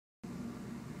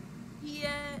Yeah,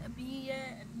 yeah,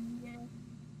 yeah.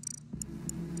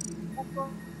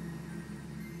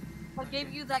 I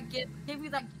gave you that gift. Gave you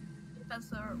that gift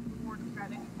as a reward of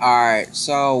gratitude. Alright,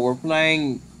 so we're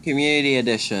playing Community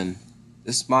Edition.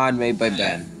 This mod made by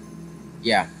Ben.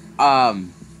 Yeah.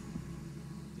 Um,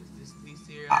 Is this to be I-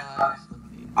 serious?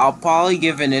 Okay. I'll probably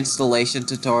give an installation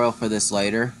tutorial for this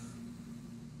later.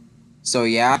 So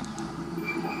yeah.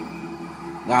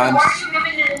 Why Um, are you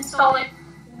giving an installation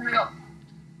tutorial?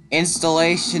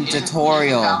 installation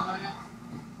tutorial.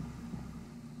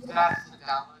 That's the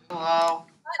download. Hello.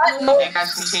 No, You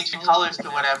guys can change your colors to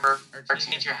whatever, or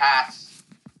change your hats.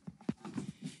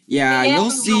 Yeah, Yeah,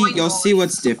 you'll see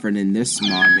what's different in this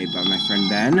mod made by my friend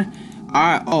Ben.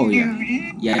 Oh yeah.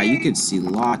 Yeah, you can see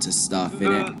lots of stuff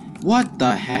in it. What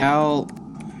the hell?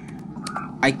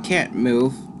 I can't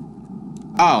move.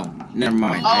 Oh, never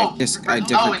mind. I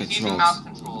different It's using mouse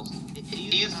controls. controls.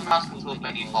 It uses mouse controls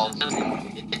by default.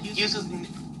 It uses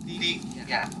the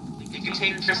yeah. You can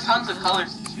change. There's tons of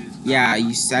colors to choose. Yeah,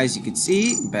 as you can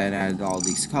see, Ben added all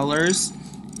these colors.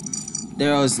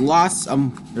 There's lots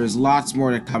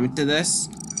more to come into this.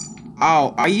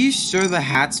 Oh, are you sure the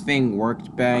hats thing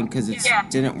worked, Ben? Because it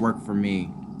didn't work for me.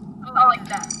 Oh, like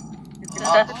that.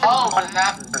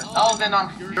 Then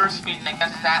on your screen, I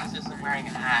guess Stats isn't wearing a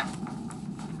hat.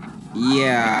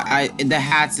 Yeah, the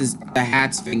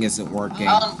hats thing isn't working.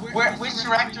 Which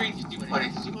directory did you put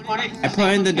it? Did you put it in I put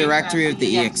it in the directory of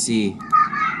the exe.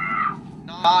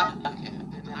 Not okay.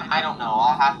 I don't know.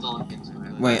 I'll have to look into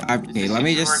it. Wait, okay, let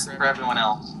me just for everyone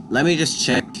else. let me just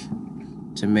check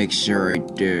to make sure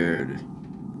it did.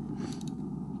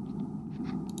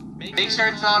 Make sure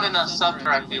it's not in a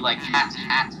subdirectory like hats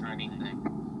or anything.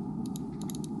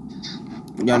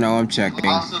 No, I'm checking.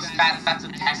 Also, that's a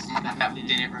text that we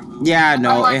didn't remove. Yeah,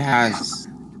 no, it has.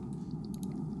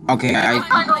 Okay, I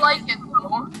kind of like it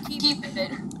though. Keep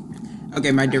it.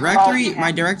 Okay, my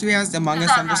directory has Among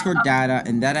Us underscore data,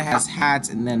 and data has hats,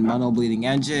 and then Mono Bleeding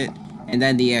Engine, and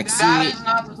then the exe. Data is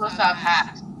not supposed to have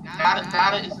hats.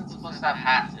 Data isn't supposed to have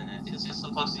hats in it. It's just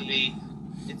supposed to be.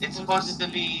 It's supposed to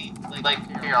be like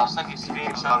here. I'll send you a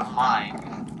screenshot of mine.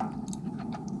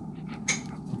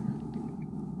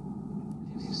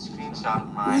 Screenshot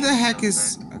of mine. Who the heck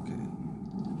is?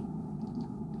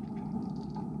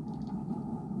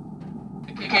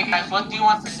 Okay, guys. What do you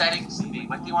want the settings to be?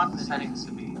 What do you want the settings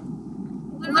to be?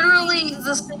 Literally,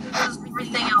 this thing is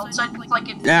everything else. I like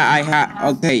it. Yeah, I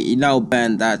have. Okay, you know,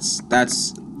 Ben, that's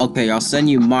okay. I'll send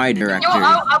you my directory.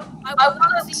 I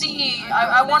want to see.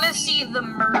 I want to see the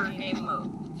murder game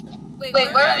mode. Wait,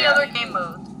 where are the other game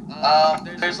modes?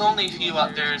 There's only a few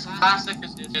up. There's classic.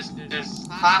 There's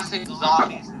classic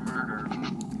zombies and murder.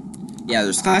 Yeah,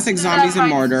 there's classic zombies and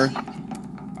murder.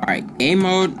 Alright, game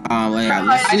mode. Yeah,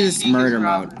 let's do this murder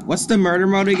mode. What's the murder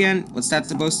mode again? What's that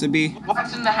supposed to be?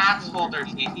 What's in the hats folder,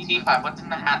 T5? What's in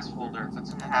the hats folder?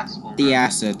 What's in the hats folder? The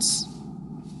assets.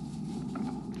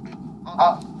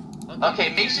 Oh. Okay,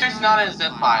 make sure it's not a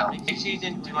zip file. Make sure you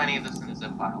didn't do any of this in a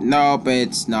zip file. No, but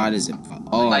it's not a zip file.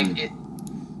 Oh. Like it.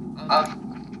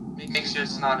 Make sure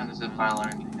it's not in a zip file or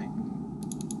anything.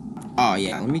 Oh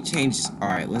yeah, let me change this.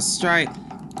 Alright, let's try.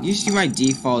 Usually my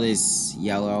default is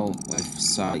yellow with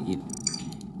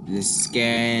this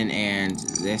skin and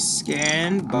this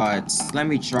skin, but let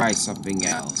me try something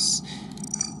else.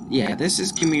 Yeah, this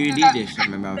is Community Edition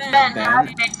by my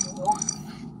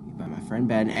friend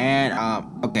Ben, and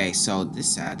okay, so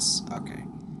this adds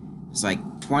there's like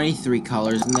 23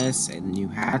 colors in this and new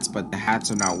hats, but the hats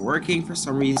are not working for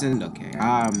some reason. Okay,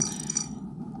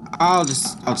 I'll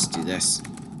just do this.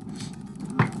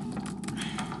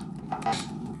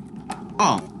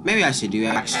 Oh, maybe I should do it,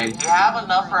 actually. You have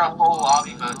enough for a whole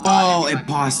lobby, but... Oh,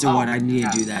 imposter one. I need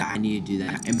to do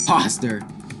that. Imposter.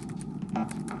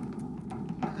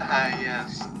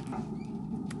 Yes.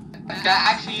 That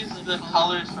actually uses the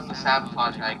colors from the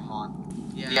sabotage icon.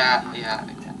 Yeah.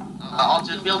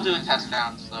 We'll do a test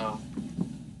round, so...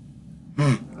 We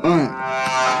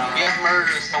have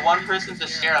murders, so one person's a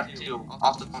sheriff, too.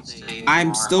 Also on stage.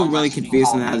 I'm still really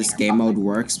confused on how this game mode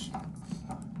works.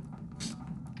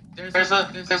 There's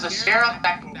a sheriff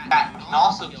that can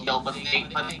also kill, but they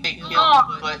kill.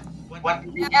 But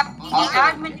when The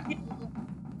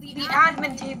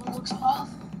admin table looks awful.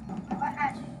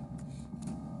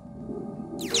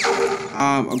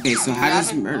 Okay, so how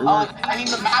does murder work? I mean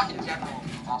the map in general.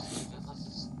 Also,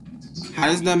 how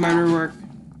does the murder work?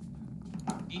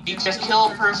 You just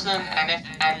kill a person, and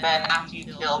then after you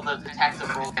kill, the detective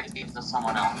will get to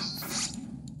someone else.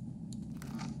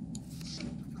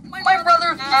 My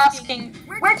brother's asking,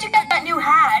 where'd you get that new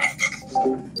hat?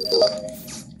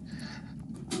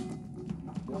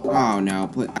 Oh no,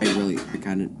 I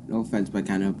kind of, no offense, but I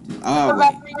kind of. Oh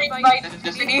wait.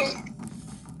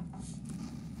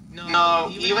 No,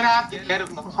 you would have to get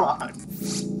him the mod.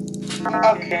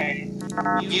 Okay.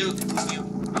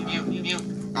 Mute.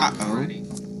 Uh-oh.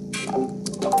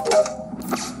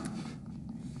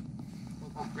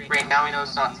 Great, now we know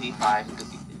it's not T5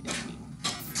 because he did it.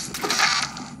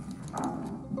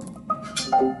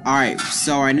 Alright,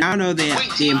 so I now know Wait, the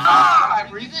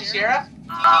T5, were you the sheriff?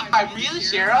 T5, were you the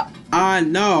sheriff?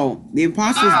 no, the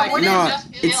imposter. What did No, you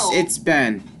just kill? it's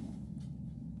Ben.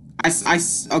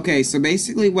 Okay, so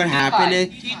basically what happened is.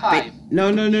 T5,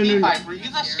 No. T5, were you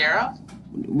the sheriff?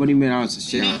 What do you mean I was a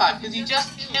sheriff? T5, because you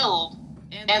just killed,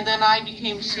 and then I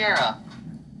became sheriff.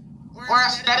 Or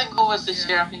Aesthetical was the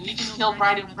sheriff, and you just killed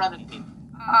right in front of me.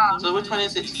 So which one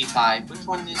is it, T5? Which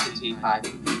one is it, T5?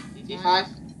 T5?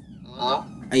 Hello?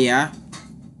 Yeah?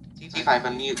 T5,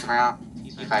 unmute around.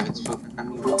 T5, it's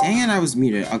unmute. Dang it, I was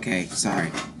muted. Okay,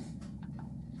 sorry.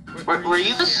 Were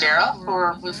you the sheriff,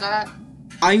 or was that?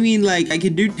 I mean, like, I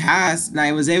could do tasks, and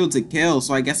I was able to kill,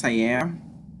 so I guess I am.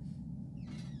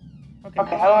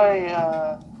 Okay, how do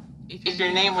I, If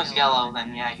your name was yellow,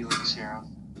 then yeah, you were the sheriff.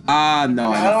 No, I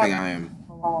don't think I am.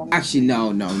 hold on. Actually,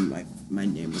 no, my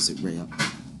name wasn't real.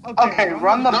 Okay,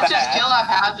 run the Don't just bat. kill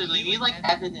haphazardly. You need like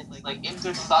evidence. Like if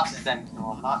they're sus, then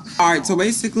kill them. Not. Alright, so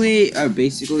basically, I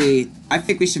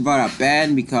think we should vote out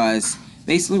Ben because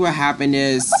basically what happened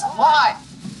is. Why?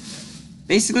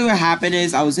 Basically what happened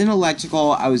is I was in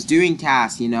electrical, I was doing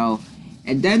tasks, you know,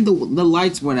 and then the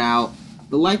lights went out.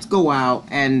 The lights go out,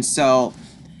 and so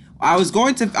I was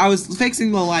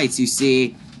fixing the lights, you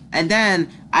see, and then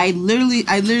I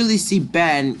literally see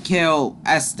Ben kill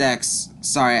Aesthetics,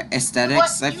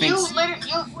 What? I think.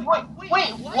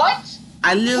 Wait, what?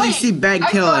 I literally Wait, see Ben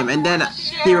I kill thought him, you and then were the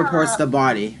he reports sheriff. the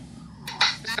body.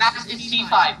 That's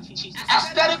T5.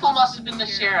 Aesthetical must have been the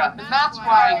sheriff, and that's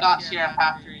why I got sheriff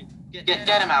after you.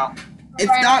 Get him out.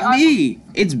 It's not me,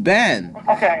 it's Ben.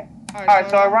 Okay. Alright,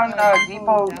 so I run,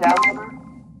 depot downloader.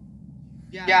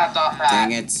 Yeah, I thought that.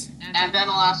 Dang it. And then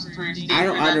I'll ask for your I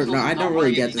don't know. I don't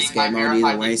really get this game mode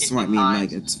either way, so I mean,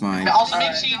 like, it's fine. And also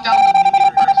make sure you download the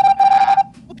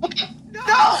new version. No!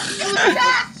 You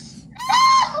that!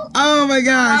 Oh my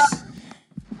gosh!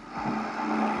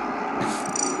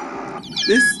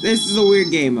 This is a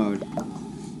weird game mode.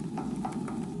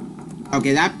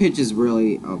 Okay, that pitch is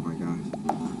really. Oh my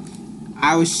gosh.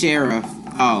 I was sheriff.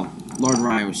 Oh, Lord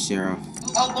Ryan was sheriff.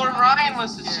 Oh, Lord Ryan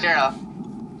was the sheriff.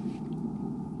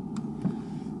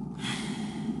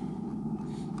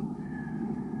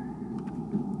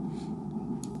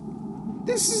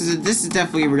 This is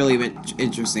definitely a really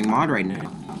interesting mod right now.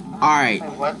 All right.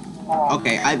 Wait, what?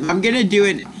 Okay, I'm gonna do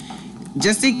it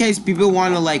just in case people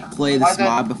want to like play this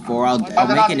mod before. I'll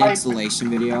make an installation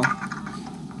video.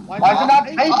 Why is it not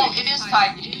typing? Oh, it is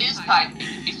typed. It is typed.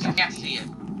 If you can't see it.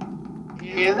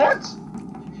 Is it?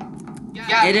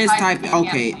 Yeah, It is typed. typed.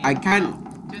 Okay, I can't.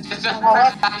 Just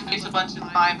press backspace a bunch of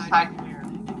times. Type here.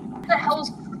 What the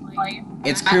hell's light?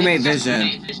 It's crewmate It's just vision.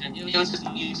 Crewmate Vision. It was just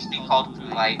used to be called Crew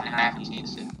Light, and I haven't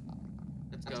changed it.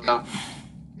 Let's go.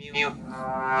 Mute.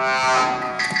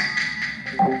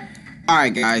 All right,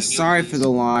 guys. Sorry for the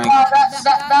long.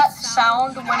 That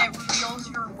sound when it reveals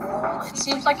your role, it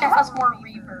seems like it has more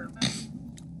reverb.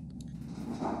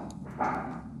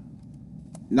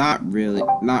 Not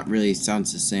really.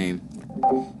 Sounds the same.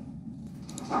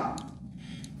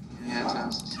 Yeah, it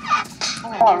sounds.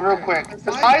 Hold on, real quick.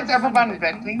 Besides everyone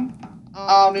venting,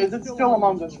 is it still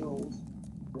Among Us rules?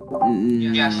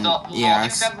 Yeah, still. Well, Yeah.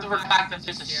 except for the fact that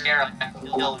there's a sheriff that can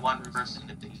kill one person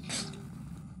if they choose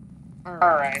to.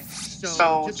 Alright,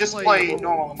 so just play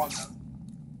normal Among Us.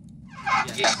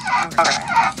 Yes.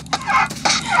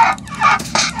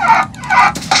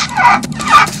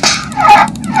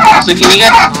 So can you guys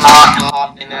not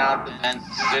hop in and out of the vents?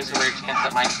 There's a rare chance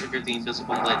that might trigger the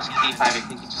invisible glitch. T5, I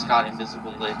think you just got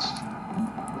invisible glitch.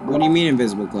 What do you mean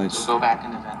invisible glitch? So go back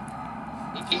in the vent.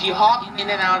 If you hop in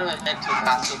and out of a vent too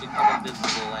fast, you'll become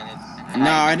invisible, and it's...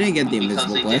 No, I didn't get the because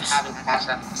invisible they glitch. haven't patched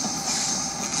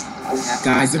that.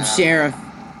 Guys, I'm sheriff.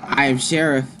 I am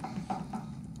sheriff.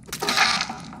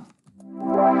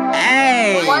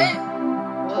 Hey! What?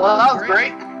 Well, that was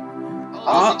great.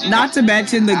 Oh, not to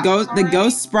mention the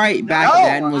ghost sprite back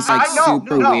then was like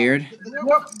super weird.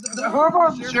 Whoever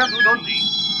was the sheriff killed me.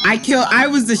 I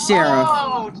was the sheriff.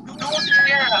 Oh, who was the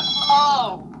sheriff?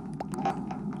 Oh!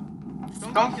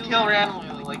 Don't kill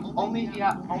randomly, like, only if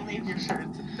you're sure.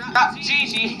 Not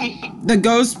GG! The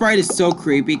ghost sprite is so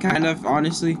creepy, kind of,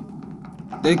 honestly.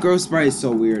 The ghost sprite is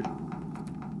so weird.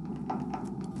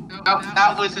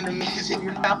 That was an amazing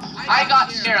round. I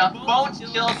got Sheriff, Bones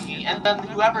killed me, and then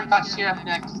whoever got Sheriff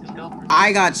next killed me.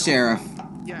 I got Sheriff.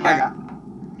 Yeah,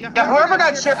 whoever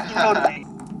got sheriff killed me.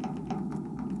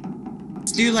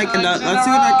 Let's do like another.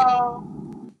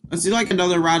 Let's do like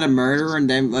another round of murder, and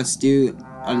then let's do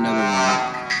another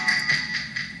one.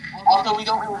 Although we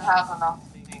don't really have enough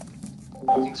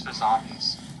things for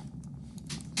zombies.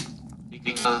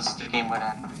 Because the game would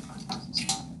end.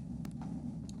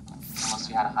 Unless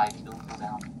we had a high kill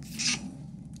down.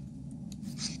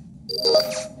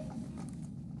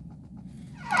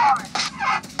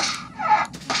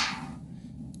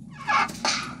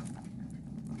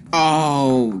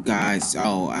 Oh, guys.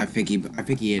 Oh, I think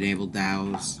he enabled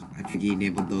those. I think he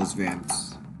enabled those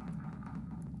vents.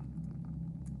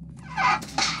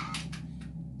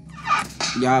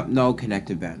 Yup, no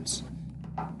connected vents.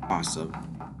 Awesome.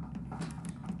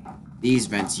 These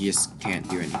vents you just can't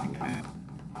do anything at.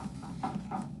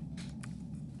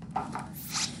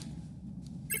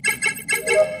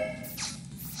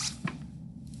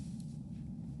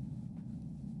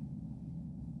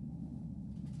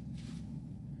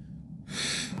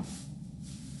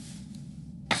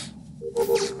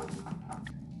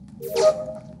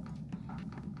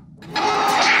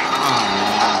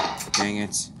 Oh, dang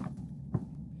it.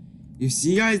 You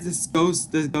see, guys,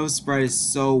 the ghost sprite is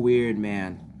so weird,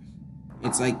 man.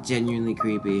 It's like genuinely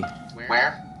creepy.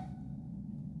 Where?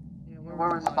 Where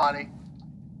was the body?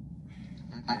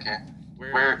 Okay.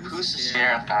 Who's the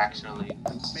sheriff actually?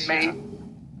 Me.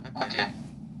 Okay.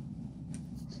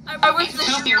 I was the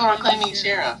Two people are claiming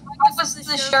sheriff. I was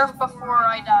the sheriff before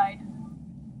I died.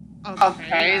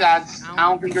 Okay, that's. I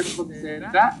don't think you're supposed to say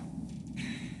that.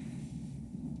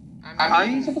 Are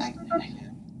you supposed to say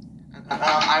that?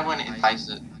 I wouldn't advise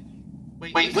it.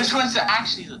 Wait, which one's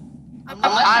actually the... I'm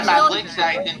Unless not it's Blake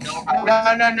that I didn't know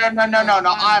about.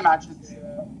 No, I'm actually the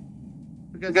sheriff.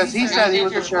 Because he said he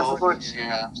was the sheriff before.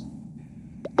 Sheriff.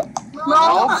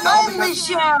 No, I'm the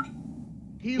sheriff.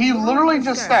 He literally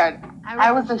just said,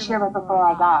 I was the sheriff before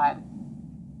I died.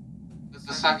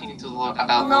 Just talking to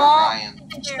about No. Lord Ryan.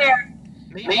 The sheriff.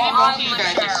 Maybe both of you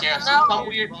guys are sheriff, so some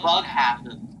weird bug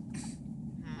happened.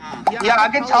 Yeah, I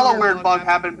can tell a weird bug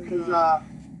happened because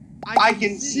I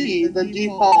can see the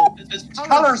default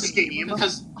color scheme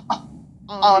Because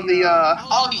on the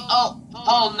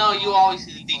oh no, you always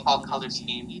see the default color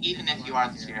scheme, even if you are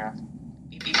the sheriff.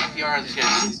 Even if you are the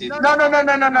sheriff, you see the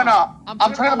No.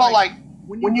 I'm talking about like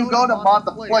when you go to mod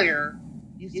the player,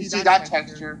 you see that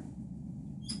texture.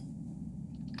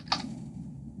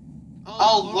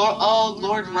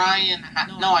 Lord Ryan.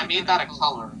 No, I made that a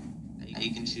color that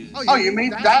you can choose. Oh, you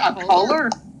made that a color?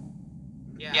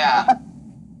 Yeah.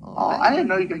 Oh, I didn't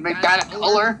know you could make that a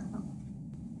color.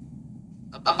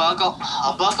 A bug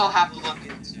I'll have to look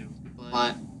into.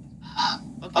 But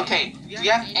okay, do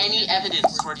you have any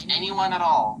evidence towards anyone at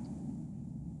all?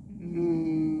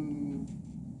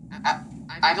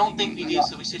 I don't think we do,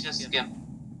 so we should just skip.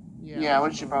 Yeah,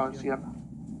 we should probably skip.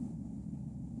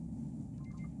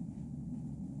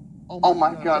 Oh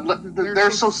my god, look,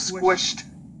 they're so squished.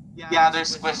 Yeah, they're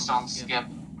squished on skip.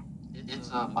 It's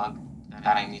a bug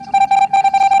that I need to look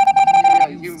Yeah,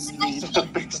 you need to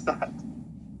fix that.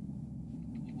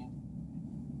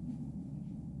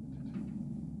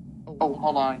 Oh,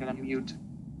 hold on, I'm gonna mute.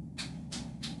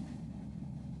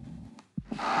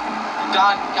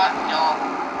 God, no.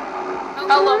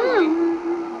 Hello.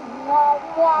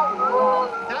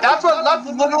 That's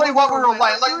literally what we were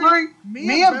like. Like, literally,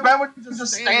 me and Ben were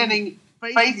just standing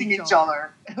facing each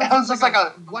other. It was just like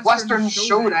a Western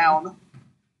showdown.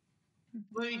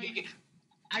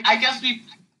 I guess we